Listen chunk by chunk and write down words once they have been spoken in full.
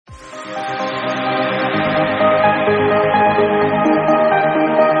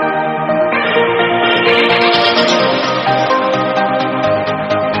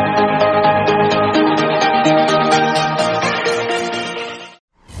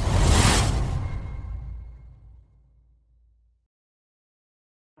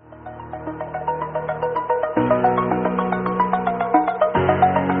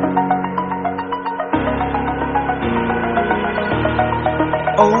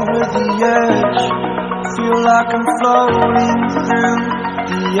feel like I'm floating through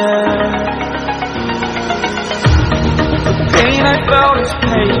the air. The pain I felt is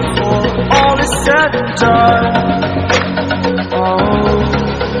paid for, all is said and done. Oh,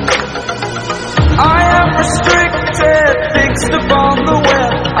 I am restricted, fixed upon the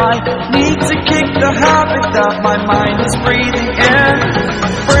web. I need to kick the habit that my mind is breathing in.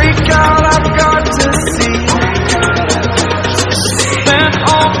 Break out, I've got to see. Spent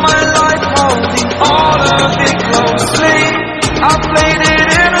all my life holding all of it closely. I played it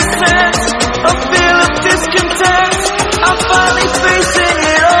innocent, a feel of discontent. I'm finally facing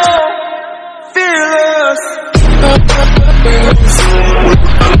it all, fearless.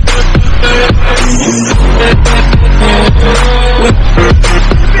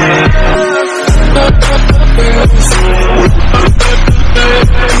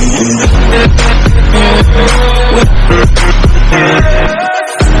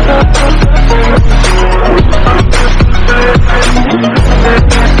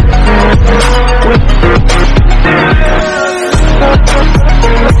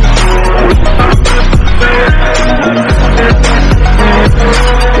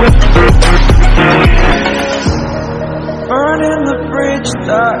 Burning the bridge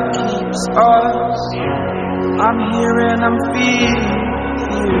that keeps us. I'm here and I'm feeling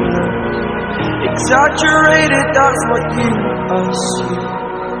exaggerated, that's what you assume.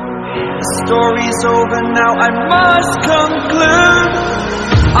 The story's over now, I must conclude.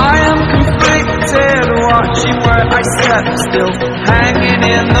 I am conflicted, watching where I step still, hanging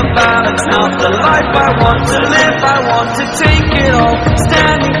in the balance. Not the life I want to live, I want to take it all.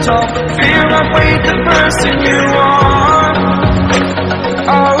 Standing tall, fear I weighed the person you are.